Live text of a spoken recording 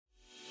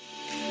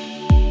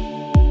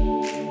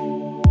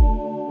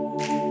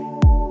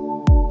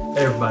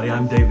Hey everybody,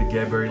 I'm David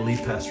Gadbury, lead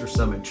pastor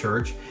Summit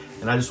Church,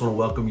 and I just want to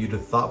welcome you to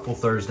Thoughtful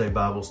Thursday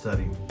Bible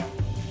Study.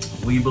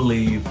 We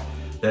believe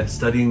that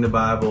studying the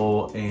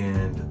Bible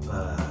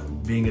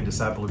and being a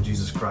disciple of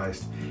Jesus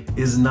Christ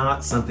is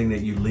not something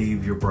that you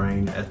leave your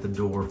brain at the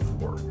door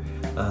for.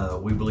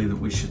 We believe that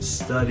we should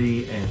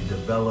study and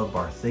develop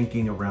our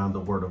thinking around the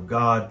Word of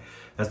God.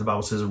 As the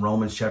Bible says in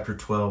Romans chapter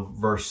 12,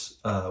 verse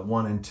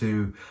 1 and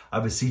 2, I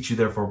beseech you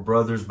therefore,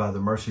 brothers, by the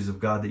mercies of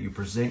God, that you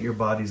present your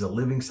bodies a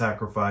living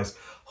sacrifice,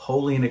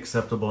 holy and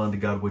acceptable unto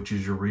God, which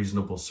is your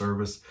reasonable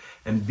service.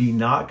 And be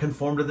not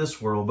conformed to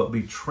this world, but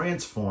be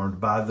transformed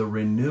by the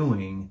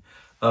renewing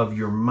of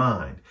your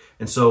mind.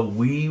 And so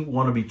we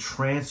want to be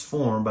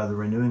transformed by the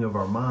renewing of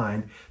our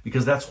mind,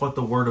 because that's what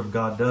the Word of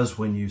God does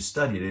when you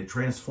study it. It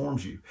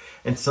transforms you.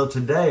 And so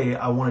today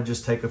I want to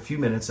just take a few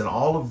minutes, and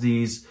all of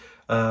these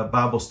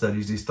Bible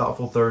studies, these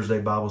Thoughtful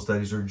Thursday Bible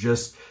studies, are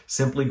just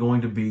simply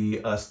going to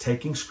be us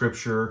taking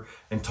Scripture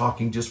and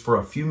talking just for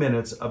a few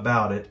minutes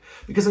about it,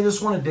 because I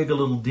just want to dig a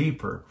little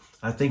deeper.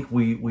 I think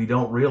we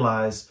don't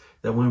realize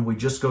that when we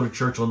just go to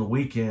church on the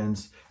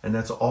weekends and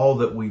that's all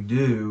that we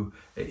do,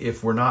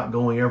 if we're not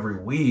going every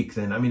week,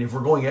 then, if we're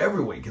going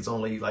every week, it's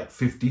only like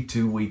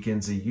 52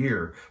 weekends a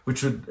year,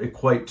 which would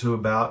equate to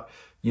about,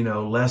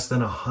 less than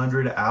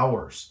 100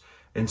 hours.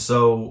 And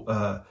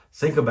so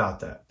think about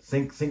that.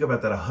 Think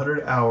about that,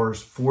 100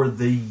 hours for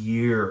the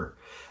year.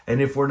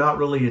 And if we're not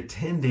really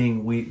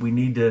attending, we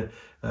need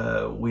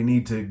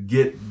to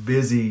get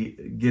busy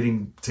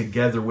getting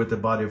together with the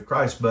body of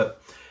Christ.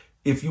 But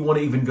if you want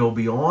to even go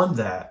beyond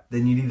that,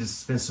 then you need to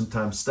spend some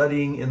time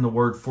studying in the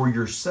Word for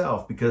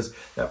yourself, because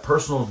that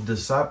personal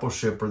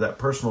discipleship or that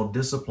personal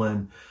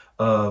discipline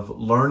of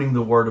learning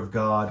the Word of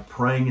God,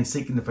 praying and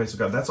seeking the face of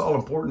God, that's all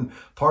important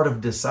part of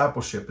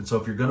discipleship. And so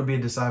if you're going to be a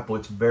disciple,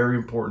 it's very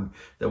important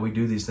that we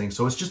do these things.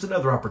 So it's just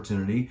another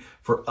opportunity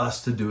for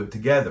us to do it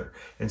together.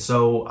 And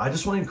so I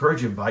just want to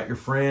encourage you, invite your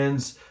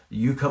friends,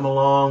 you come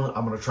along.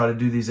 I'm going to try to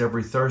do these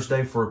every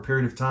Thursday for a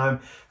period of time.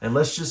 And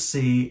let's just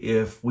see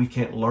if we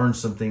can't learn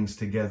some things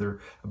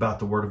together about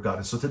the Word of God.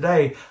 And so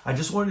today, I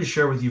just wanted to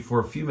share with you for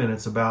a few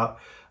minutes about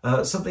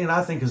something that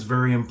I think is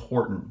very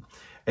important.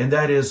 And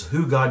that is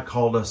who God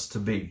called us to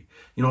be.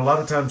 A lot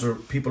of times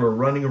people are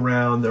running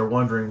around, they're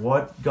wondering,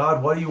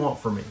 God, what do you want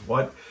from me?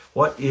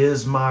 What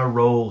is my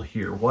role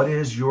here? What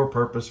is your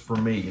purpose for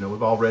me?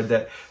 We've all read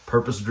that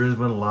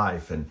Purpose-Driven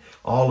Life and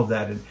all of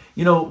that. And,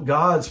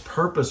 God's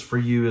purpose for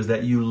you is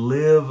that you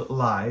live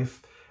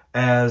life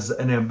as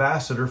an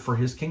ambassador for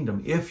His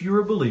kingdom. If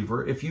you're a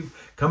believer, if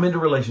you've come into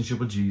relationship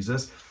with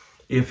Jesus,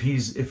 if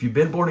you've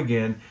been born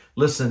again,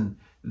 listen,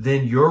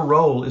 then your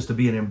role is to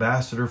be an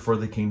ambassador for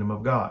the kingdom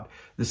of God.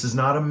 This is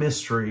not a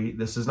mystery.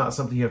 This is not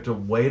something you have to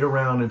wait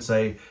around and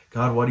say,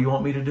 God, what do you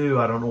want me to do?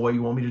 I don't know what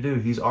you want me to do.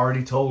 He's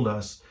already told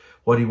us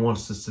what He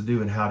wants us to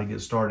do and how to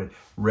get started.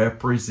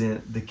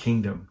 Represent the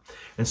kingdom.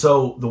 And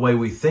so the way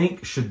we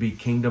think should be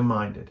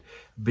kingdom-minded.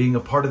 Being a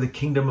part of the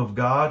kingdom of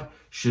God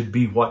should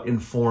be what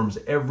informs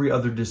every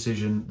other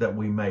decision that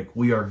we make.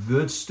 We are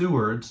good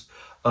stewards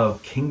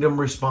of kingdom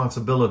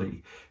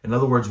responsibility. In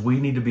other words,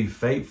 we need to be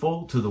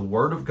faithful to the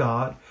Word of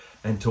God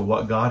and to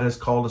what God has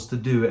called us to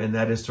do, and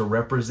that is to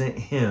represent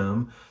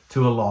Him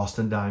to a lost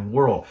and dying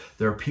world.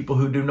 There are people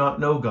who do not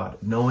know God.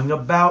 Knowing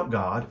about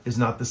God is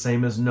not the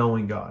same as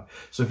knowing God.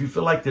 So if you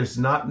feel like it's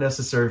not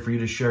necessary for you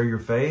to share your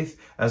faith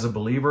as a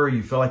believer,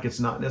 you feel like it's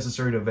not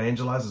necessary to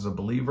evangelize as a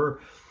believer,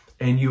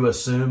 and you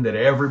assume that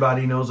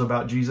everybody knows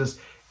about Jesus,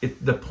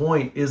 the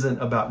point isn't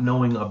about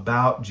knowing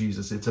about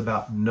Jesus, it's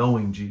about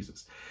knowing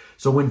Jesus.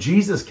 So when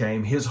Jesus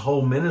came, His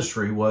whole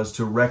ministry was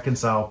to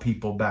reconcile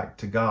people back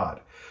to God.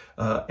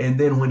 And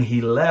then when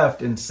He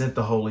left and sent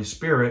the Holy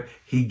Spirit,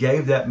 He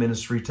gave that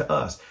ministry to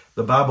us.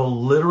 The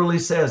Bible literally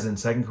says in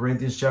 2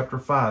 Corinthians chapter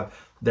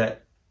 5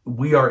 that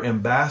we are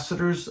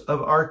ambassadors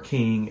of our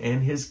King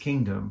and His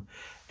kingdom.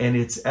 And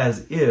it's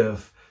as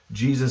if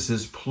Jesus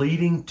is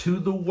pleading to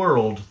the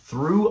world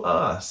through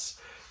us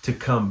to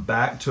come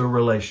back to a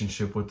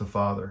relationship with the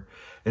Father.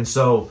 And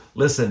so,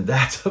 listen,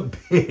 that's a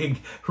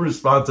big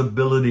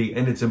responsibility,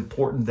 and it's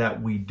important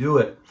that we do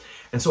it.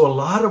 And so a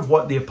lot of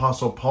what the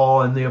Apostle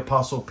Paul and the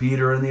Apostle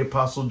Peter and the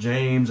Apostle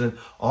James and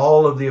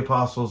all of the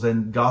apostles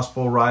and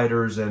gospel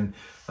writers and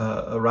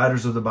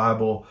writers of the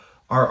Bible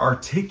are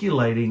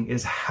articulating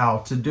is how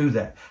to do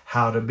that,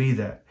 how to be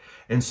that.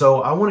 And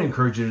so I want to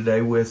encourage you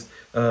today with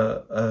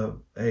a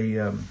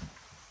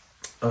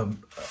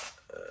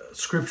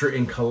scripture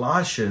in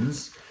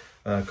Colossians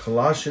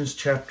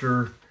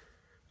chapter...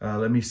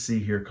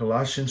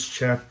 Colossians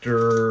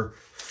chapter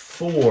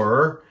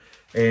 4,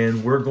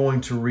 and we're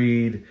going to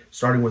read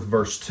starting with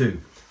verse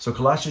 2. So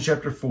Colossians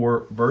chapter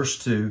 4,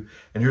 verse 2,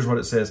 and here's what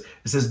it says.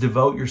 It says,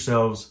 devote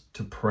yourselves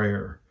to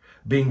prayer,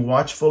 being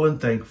watchful and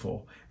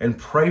thankful, and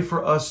pray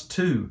for us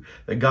too,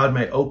 that God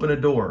may open a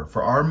door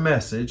for our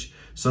message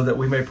so that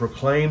we may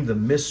proclaim the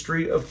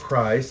mystery of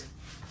Christ,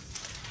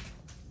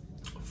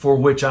 for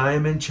which I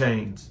am in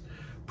chains.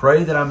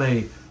 Pray that I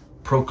may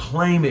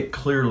proclaim it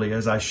clearly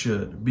as I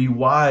should. Be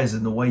wise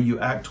in the way you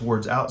act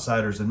towards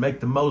outsiders and make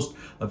the most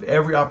of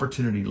every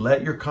opportunity.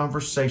 Let your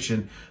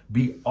conversation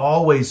be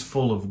always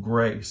full of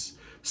grace,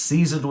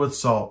 seasoned with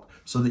salt,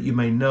 so that you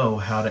may know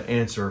how to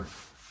answer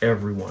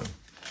everyone.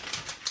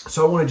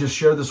 So I want to just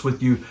share this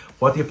with you,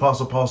 what the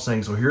Apostle Paul's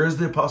saying. So here is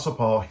the Apostle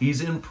Paul. He's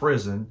in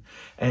prison,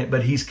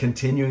 but he's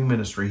continuing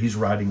ministry. He's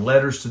writing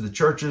letters to the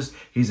churches.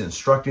 He's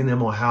instructing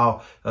them on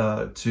how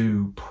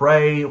to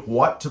pray,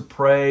 what to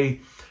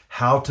pray,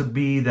 how to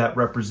be that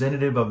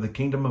representative of the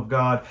kingdom of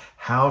God,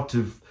 how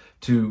to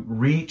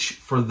reach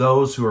for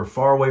those who are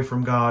far away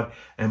from God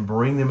and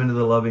bring them into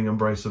the loving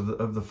embrace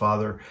of the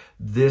Father.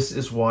 This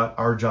is what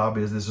our job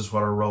is. This is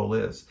what our role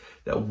is,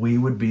 that we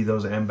would be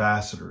those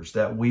ambassadors,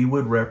 that we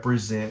would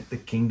represent the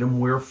kingdom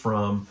we're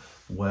from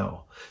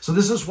well. So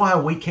this is why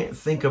we can't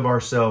think of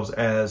ourselves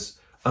as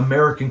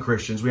American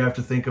Christians. We have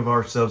to think of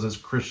ourselves as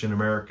Christian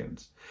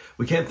Americans.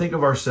 We can't think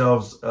of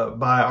ourselves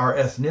by our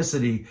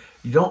ethnicity.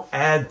 You don't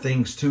add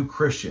things to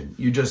Christian.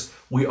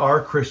 We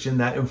are Christian.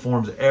 That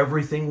informs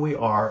everything we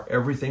are,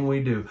 everything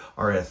we do.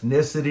 Our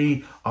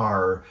ethnicity,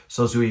 our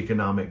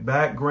socioeconomic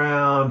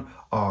background,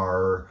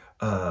 our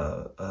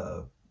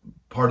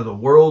part of the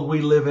world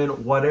we live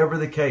in, whatever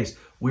the case.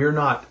 We're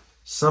not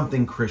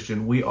something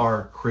Christian. We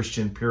are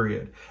Christian,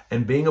 period.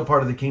 And being a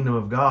part of the kingdom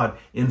of God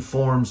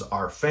informs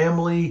our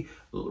family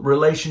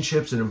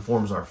relationships. It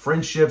informs our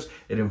friendships.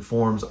 It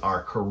informs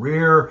our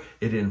career.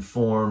 It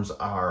informs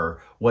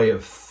our way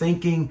of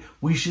thinking.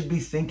 We should be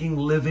thinking,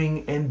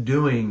 living, and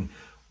doing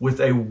with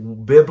a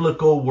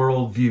biblical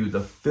worldview.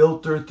 The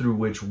filter through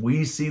which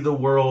we see the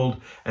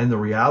world and the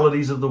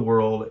realities of the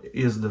world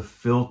is the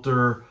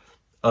filter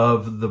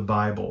of the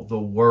Bible, the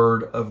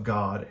Word of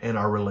God, and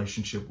our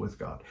relationship with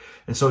God.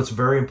 And so it's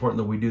very important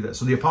that we do that.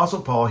 So the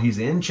Apostle Paul, he's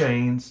in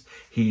chains,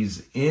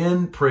 he's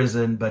in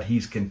prison, but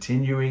he's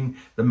continuing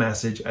the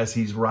message as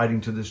he's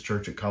writing to this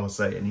church at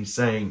Colossae. And he's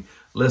saying,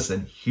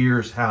 listen,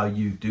 here's how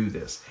you do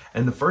this.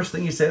 And the first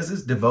thing he says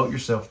is devote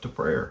yourself to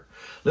prayer.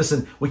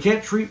 Listen, we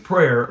can't treat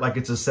prayer like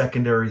it's a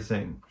secondary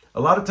thing. A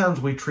lot of times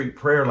we treat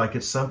prayer like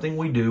it's something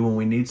we do when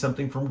we need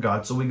something from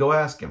God, so we go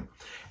ask Him.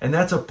 And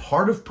that's a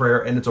part of prayer,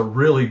 and it's a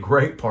really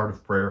great part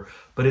of prayer,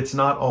 but it's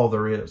not all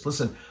there is.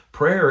 Listen,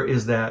 prayer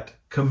is that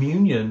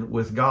communion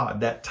with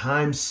God, that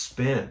time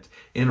spent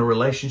in a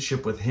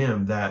relationship with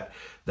Him, that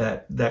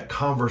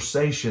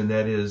conversation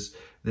that is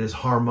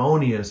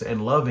harmonious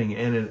and loving,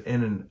 and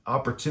an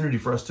opportunity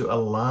for us to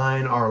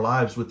align our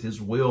lives with His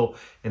will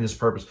and His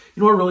purpose.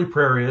 You know what really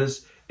prayer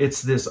is?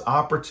 It's this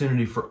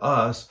opportunity for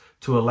us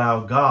to allow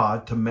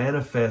God to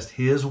manifest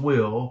His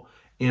will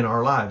in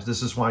our lives.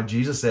 This is why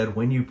Jesus said,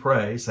 when you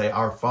pray, say,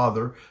 Our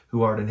Father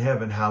who art in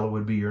heaven,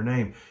 hallowed be your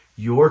name.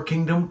 Your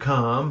kingdom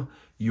come,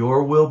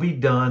 your will be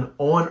done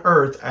on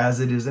earth as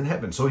it is in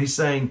heaven. So he's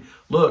saying,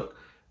 look,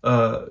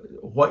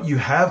 what you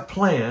have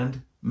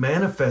planned,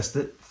 manifest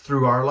it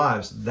through our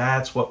lives.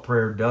 That's what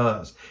prayer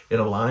does. It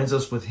aligns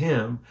us with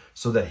Him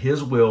so that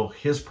His will,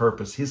 His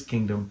purpose, His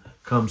kingdom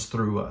comes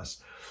through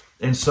us.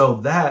 And so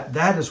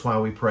that is why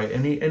we pray.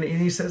 And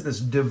he says this,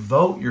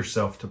 devote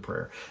yourself to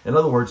prayer. In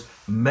other words,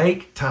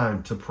 make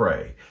time to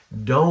pray.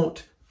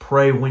 Don't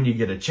pray when you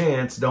get a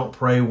chance. Don't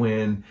pray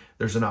when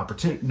there's an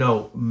opportunity.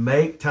 No,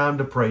 make time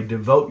to pray.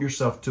 Devote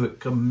yourself to it.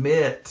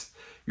 Commit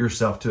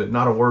yourself to it.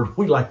 Not a word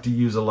we like to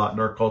use a lot in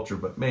our culture,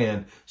 but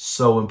man,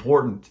 so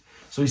important.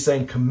 So he's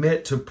saying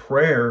commit to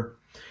prayer,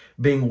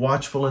 being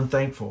watchful and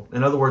thankful.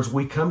 In other words,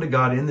 we come to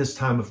God in this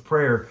time of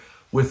prayer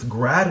with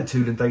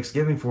gratitude and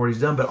thanksgiving for what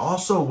He's done, but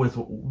also with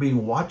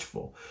being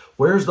watchful.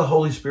 Where's the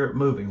Holy Spirit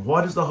moving?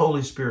 What is the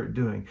Holy Spirit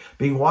doing?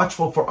 Being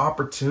watchful for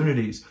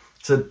opportunities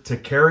to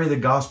carry the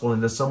gospel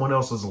into someone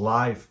else's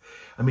life.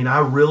 I mean, I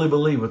really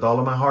believe with all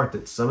of my heart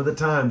that some of the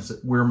times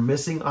we're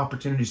missing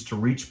opportunities to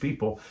reach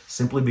people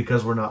simply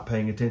because we're not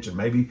paying attention.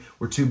 Maybe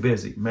we're too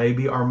busy.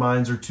 Maybe our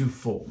minds are too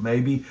full.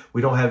 Maybe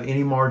we don't have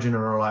any margin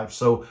in our life,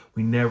 so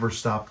we never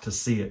stop to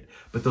see it.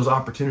 But those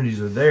opportunities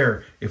are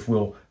there if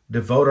we'll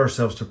devote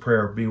ourselves to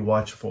prayer, be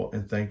watchful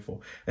and thankful.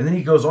 And then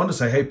he goes on to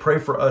say, hey, pray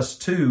for us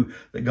too,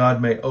 that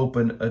God may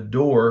open a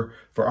door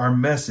for our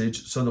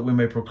message so that we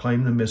may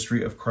proclaim the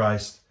mystery of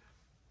Christ.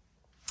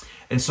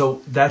 And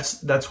so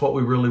that's what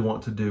we really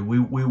want to do. We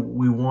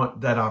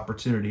want that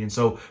opportunity. And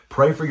so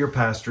pray for your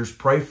pastors,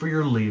 pray for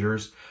your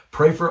leaders,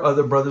 pray for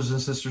other brothers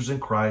and sisters in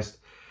Christ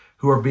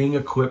who are being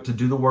equipped to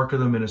do the work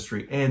of the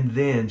ministry, and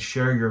then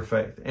share your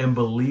faith and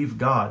believe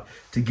God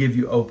to give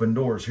you open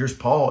doors. Here's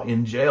Paul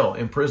in jail,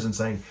 in prison,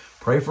 saying,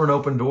 pray for an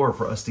open door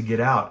for us to get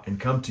out and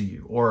come to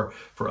you, or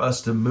for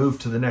us to move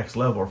to the next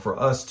level, or for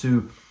us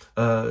to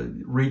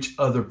reach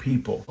other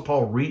people.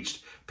 Paul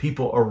reached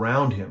people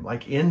around him,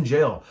 like in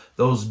jail.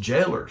 Those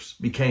jailers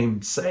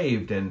became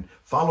saved and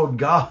followed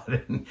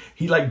God, and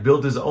he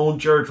built his own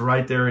church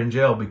right there in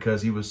jail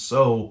because he was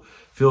so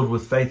filled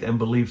with faith and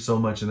believed so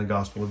much in the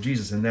gospel of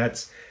Jesus. And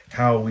that's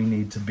how we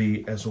need to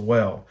be as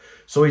well.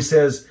 So he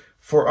says,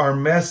 for our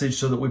message,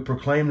 so that we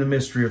proclaim the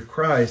mystery of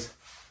Christ,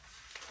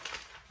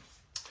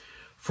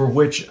 for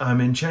which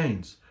I'm in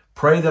chains.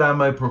 Pray that I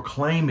may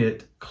proclaim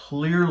it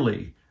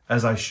clearly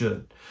as I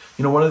should.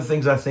 You know, one of the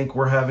things I think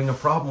we're having a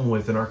problem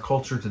with in our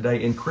culture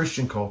today, in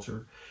Christian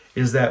culture,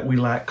 is that we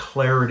lack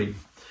clarity.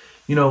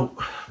 You know,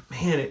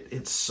 man,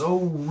 it's so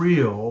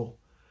real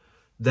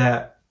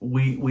that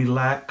we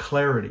lack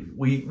clarity.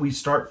 We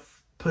start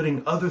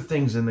putting other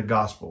things in the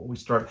gospel. We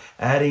start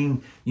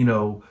adding, you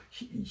know,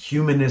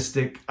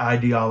 humanistic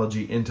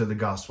ideology into the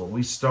gospel.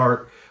 We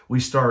start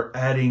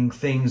adding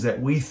things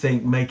that we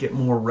think make it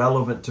more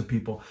relevant to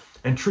people.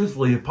 And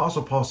truthfully, the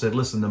Apostle Paul said,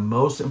 listen, the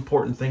most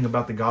important thing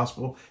about the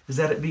gospel is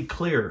that it be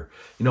clear.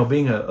 You know,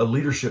 being a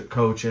leadership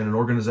coach and an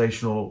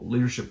organizational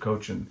leadership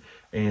coach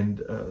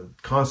and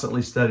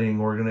constantly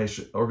studying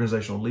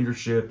organizational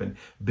leadership and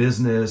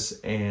business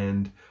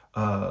and,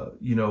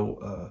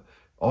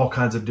 all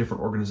kinds of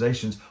different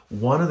organizations.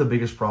 One of the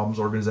biggest problems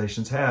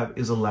organizations have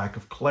is a lack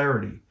of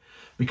clarity,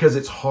 because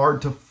it's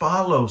hard to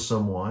follow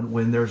someone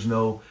when there's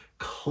no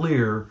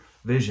clear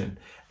vision.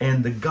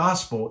 And the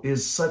gospel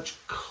is such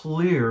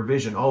clear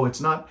vision. Oh, it's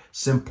not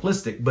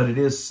simplistic, but it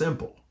is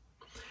simple.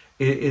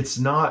 It's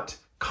not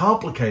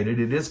complicated.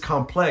 It is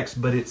complex,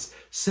 but it's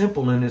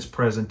simple in its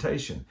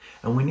presentation.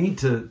 And we need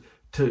to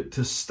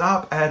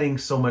stop adding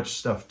so much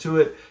stuff to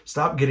it.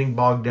 Stop getting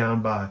bogged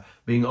down by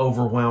being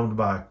overwhelmed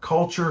by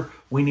culture.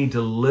 We need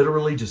to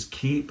literally just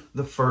keep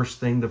the first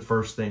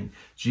thing.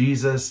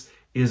 Jesus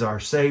is our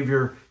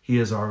Savior. He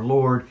is our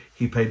Lord.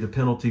 He paid the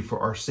penalty for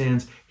our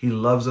sins. He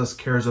loves us,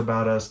 cares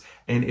about us.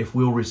 And if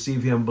we'll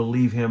receive Him,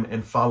 believe Him,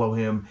 and follow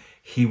Him,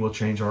 He will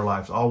change our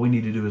lives. All we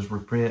need to do is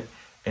repent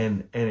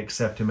and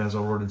accept Him as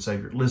our Lord and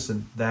Savior.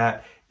 Listen,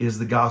 that is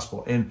the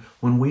gospel. And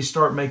when we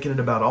start making it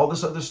about all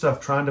this other stuff,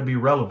 trying to be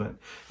relevant,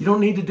 you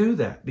don't need to do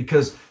that,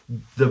 because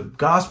the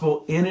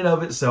gospel in and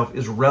of itself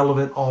is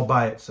relevant all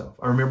by itself.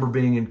 I remember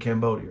being in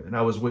Cambodia and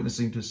I was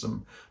witnessing to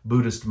some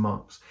Buddhist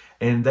monks,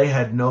 and they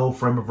had no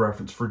frame of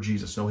reference for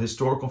Jesus, no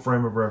historical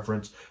frame of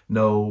reference,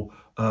 no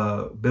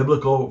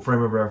biblical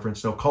frame of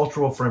reference, no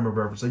cultural frame of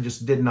reference. They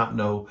just did not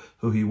know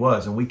who He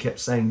was. And we kept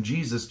saying,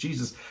 Jesus,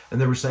 Jesus.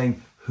 And they were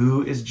saying,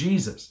 who is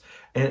Jesus?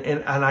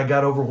 And I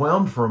got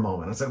overwhelmed for a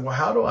moment. I said, well,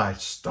 how do I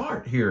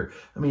start here?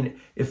 I mean,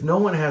 if no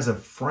one has a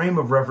frame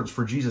of reference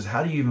for Jesus,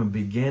 how do you even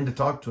begin to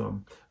talk to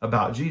them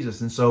about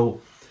Jesus? And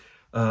so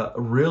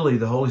really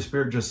the Holy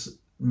Spirit just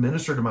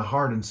ministered to my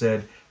heart and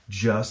said,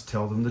 just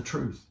tell them the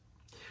truth.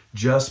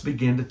 Just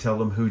begin to tell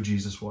them who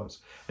Jesus was.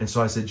 And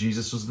so I said,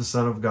 Jesus was the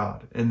Son of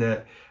God, and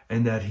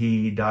that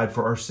He died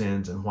for our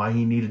sins, and why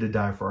He needed to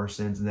die for our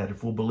sins, and that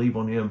if we'll believe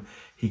on Him,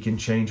 He can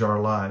change our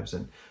lives,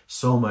 and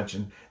so much.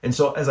 And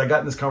so as I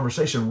got in this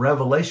conversation,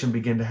 revelation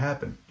began to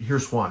happen.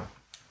 Here's why.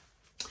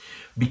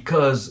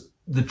 Because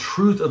the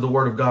truth of the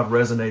Word of God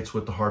resonates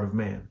with the heart of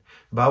man.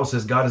 The Bible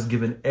says God has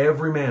given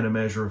every man a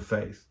measure of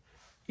faith.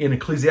 In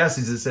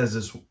Ecclesiastes, it says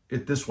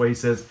this way. He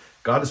says,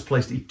 God has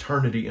placed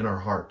eternity in our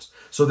hearts.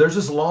 So there's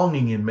this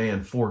longing in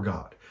man for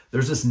God.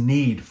 There's this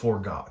need for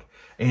God.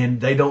 And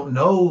they don't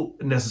know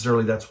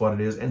necessarily that's what it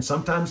is. And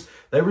sometimes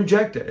they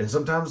reject it. And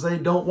sometimes they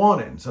don't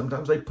want it. And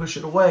sometimes they push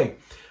it away.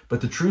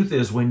 But the truth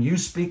is, when you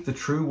speak the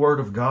true word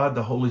of God,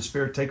 the Holy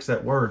Spirit takes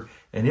that word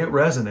and it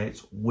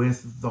resonates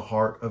with the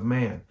heart of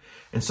man.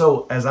 And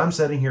so as I'm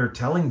sitting here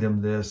telling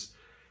them this,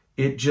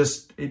 it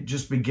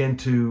just began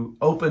to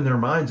open their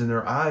minds and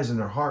their eyes and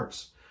their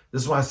hearts.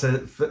 This is why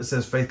it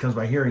says faith comes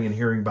by hearing, and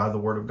hearing by the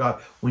Word of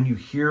God. When you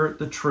hear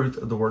the truth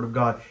of the Word of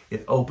God,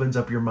 it opens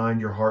up your mind,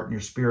 your heart, and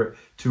your spirit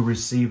to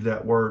receive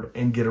that Word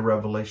and get a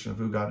revelation of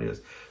who God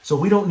is. So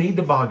we don't need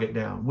to bog it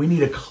down. We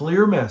need a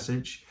clear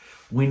message.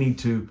 We need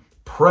to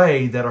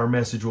pray that our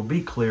message will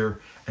be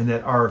clear and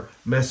that our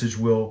message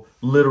will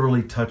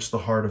literally touch the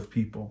heart of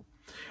people.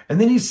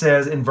 And then he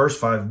says in verse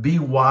 5, be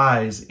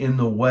wise in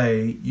the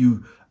way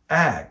you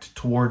act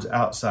towards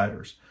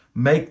outsiders.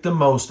 Make the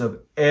most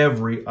of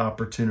every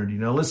opportunity.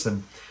 Now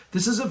listen,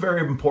 this is a very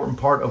important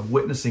part of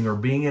witnessing or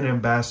being an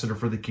ambassador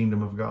for the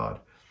kingdom of God,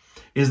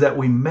 is that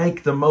we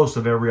make the most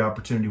of every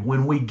opportunity.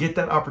 When we get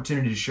that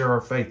opportunity to share our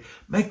faith,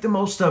 make the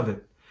most of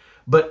it.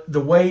 But the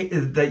way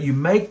that you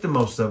make the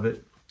most of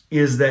it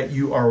is that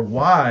you are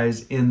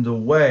wise in the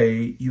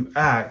way you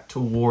act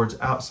towards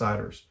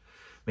outsiders.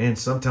 Man,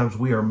 sometimes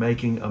we are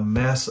making a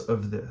mess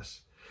of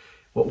this.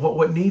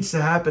 What needs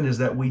to happen is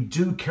that we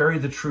do carry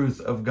the truth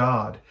of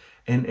God.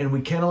 And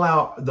we can't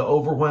allow the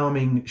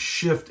overwhelming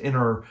shift in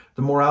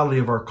the morality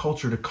of our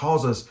culture to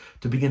cause us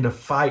to begin to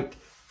fight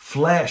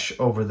flesh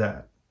over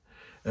that.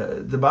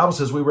 The Bible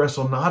says we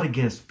wrestle not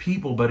against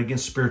people, but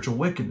against spiritual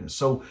wickedness.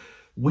 So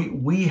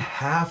we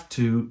have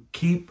to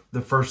keep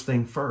the first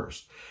thing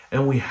first.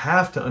 And we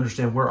have to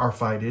understand where our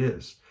fight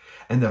is.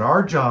 And that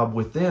our job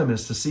with them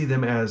is to see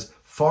them as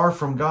far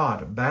from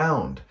God,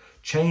 bound,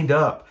 chained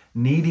up,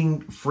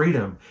 needing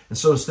freedom. And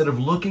so instead of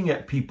looking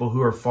at people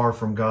who are far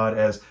from God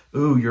as,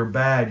 ooh, you're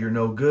bad, you're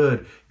no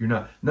good, you're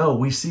not. No,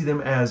 we see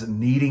them as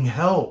needing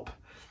help.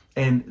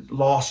 and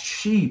lost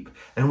sheep,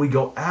 and we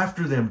go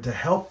after them to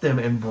help them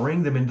and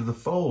bring them into the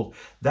fold.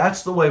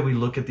 That's the way we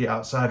look at the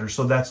outsider.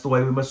 So that's the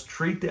way we must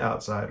treat the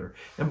outsider.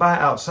 And by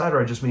outsider,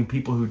 I just mean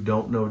people who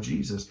don't know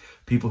Jesus,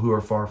 people who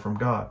are far from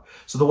God.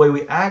 So the way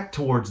we act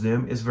towards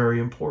them is very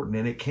important,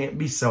 and it can't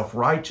be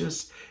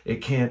self-righteous.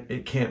 It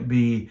can't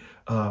be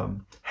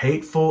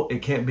hateful.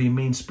 It can't be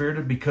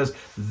mean-spirited, because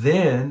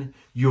then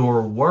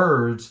your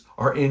words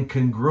are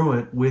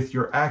incongruent with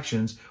your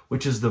actions,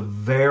 which is the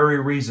very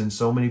reason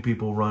so many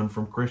people run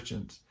from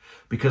Christians,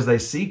 because they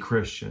see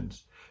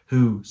Christians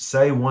who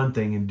say one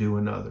thing and do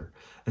another.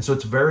 And so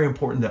it's very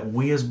important that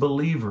we as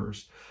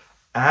believers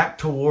act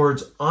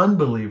towards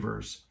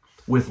unbelievers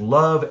with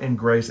love and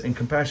grace and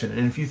compassion.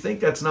 And if you think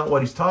that's not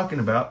what he's talking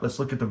about, let's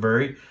look at the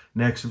very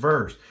next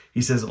verse.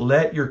 He says,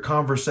 let your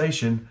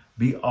conversation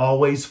be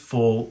always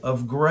full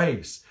of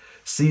grace,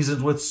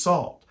 seasoned with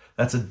salt.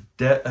 That's a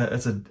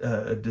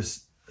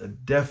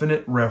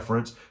definite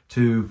reference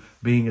to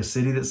being a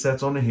city that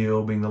sits on a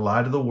hill, being the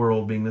light of the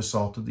world, being the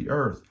salt of the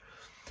earth.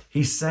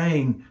 He's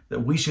saying that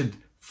we should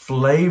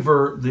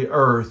flavor the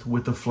earth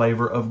with the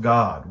flavor of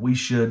God. We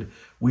should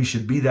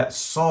be that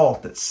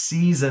salt that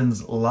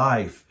seasons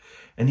life.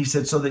 And he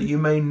said, so that you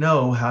may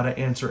know how to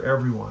answer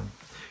everyone.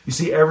 You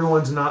see,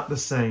 everyone's not the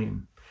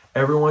same.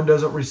 Everyone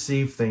doesn't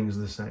receive things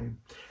the same.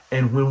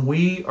 And when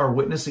we are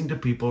witnessing to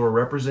people or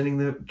representing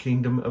the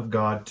kingdom of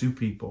God to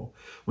people,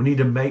 we need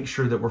to make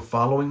sure that we're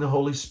following the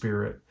Holy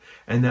Spirit,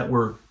 and that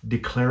we're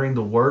declaring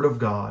the word of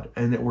God,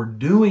 and that we're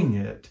doing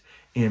it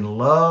in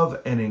love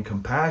and in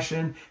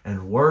compassion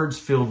and words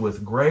filled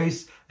with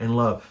grace and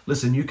love.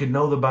 Listen, you can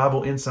know the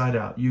Bible inside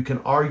out. You can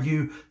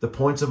argue the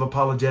points of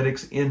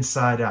apologetics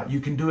inside out. You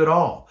can do it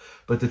all.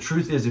 But the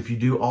truth is, if you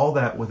do all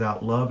that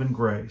without love and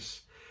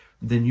grace,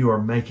 then you are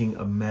making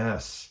a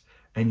mess,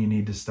 and you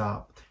need to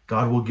stop.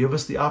 God will give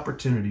us the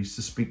opportunities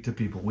to speak to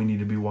people. We need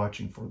to be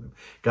watching for them.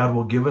 God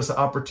will give us the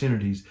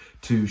opportunities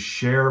to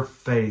share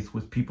faith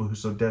with people who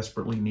so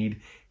desperately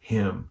need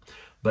Him.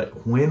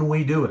 But when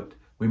we do it,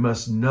 we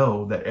must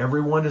know that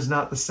everyone is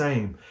not the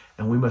same,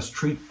 and we must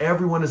treat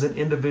everyone as an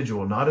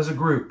individual, not as a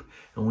group.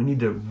 And we need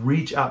to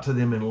reach out to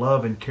them in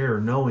love and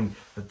care, knowing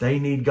that they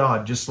need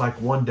God just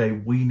like one day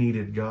we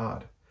needed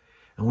God.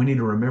 And we need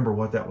to remember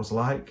what that was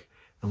like,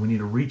 and we need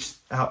to reach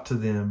out to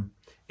them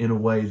in a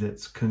way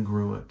that's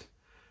congruent.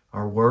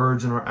 Our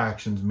words and our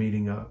actions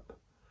meeting up.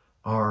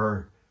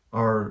 Our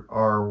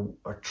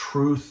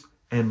truth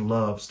and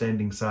love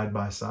standing side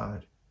by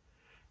side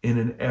in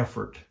an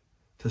effort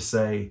to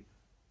say,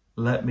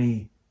 let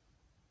me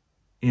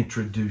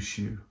introduce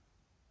you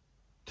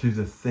to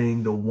the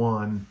thing, the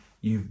one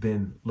you've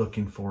been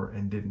looking for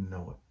and didn't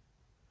know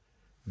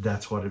it.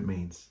 That's what it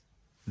means.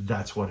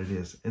 That's what it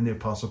is. And the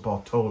Apostle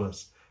Paul told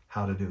us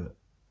how to do it.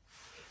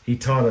 He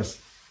taught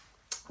us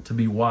to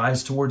be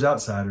wise towards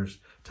outsiders,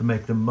 to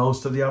make the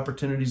most of the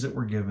opportunities that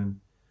we're given,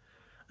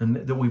 and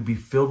that we be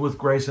filled with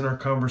grace in our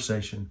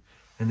conversation,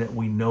 and that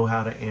we know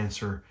how to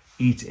answer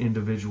each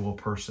individual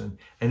person.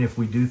 And if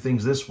we do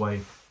things this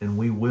way, then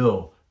we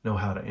will know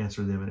how to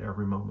answer them in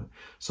every moment.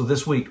 So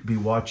this week, be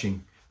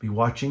watching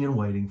and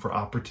waiting for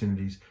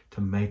opportunities to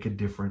make a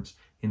difference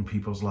in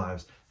people's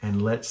lives.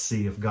 And let's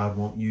see if God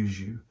won't use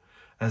you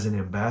as an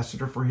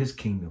ambassador for His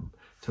kingdom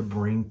to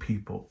bring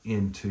people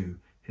into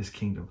His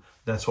kingdom.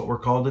 That's what we're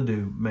called to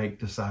do, make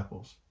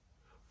disciples.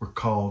 We're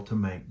called to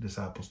make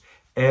disciples.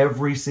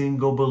 Every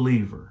single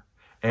believer,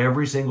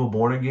 every single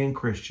born-again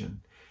Christian,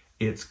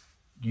 it's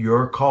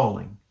your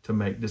calling to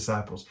make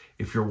disciples.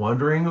 If you're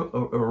wandering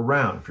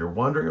around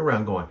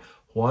going,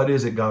 what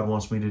is it God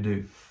wants me to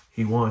do?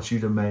 He wants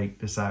you to make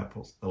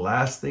disciples. The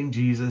last thing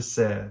Jesus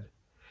said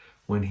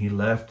when He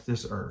left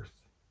this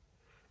earth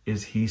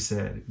is He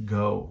said,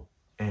 go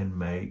and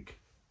make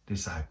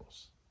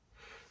disciples.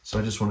 So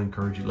I just want to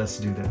encourage you, let's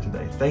do that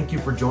today. Thank you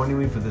for joining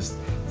me for this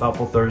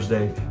Thoughtful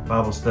Thursday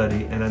Bible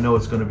study. And I know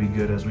it's going to be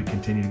good as we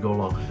continue to go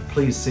along.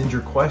 Please send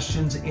your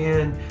questions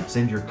in,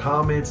 send your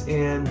comments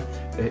in.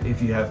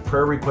 If you have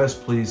prayer requests,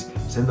 please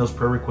send those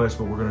prayer requests.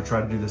 But we're going to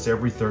try to do this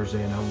every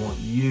Thursday, and I want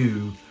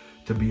you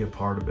to be a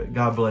part of it.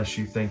 God bless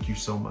you. Thank you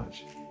so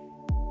much.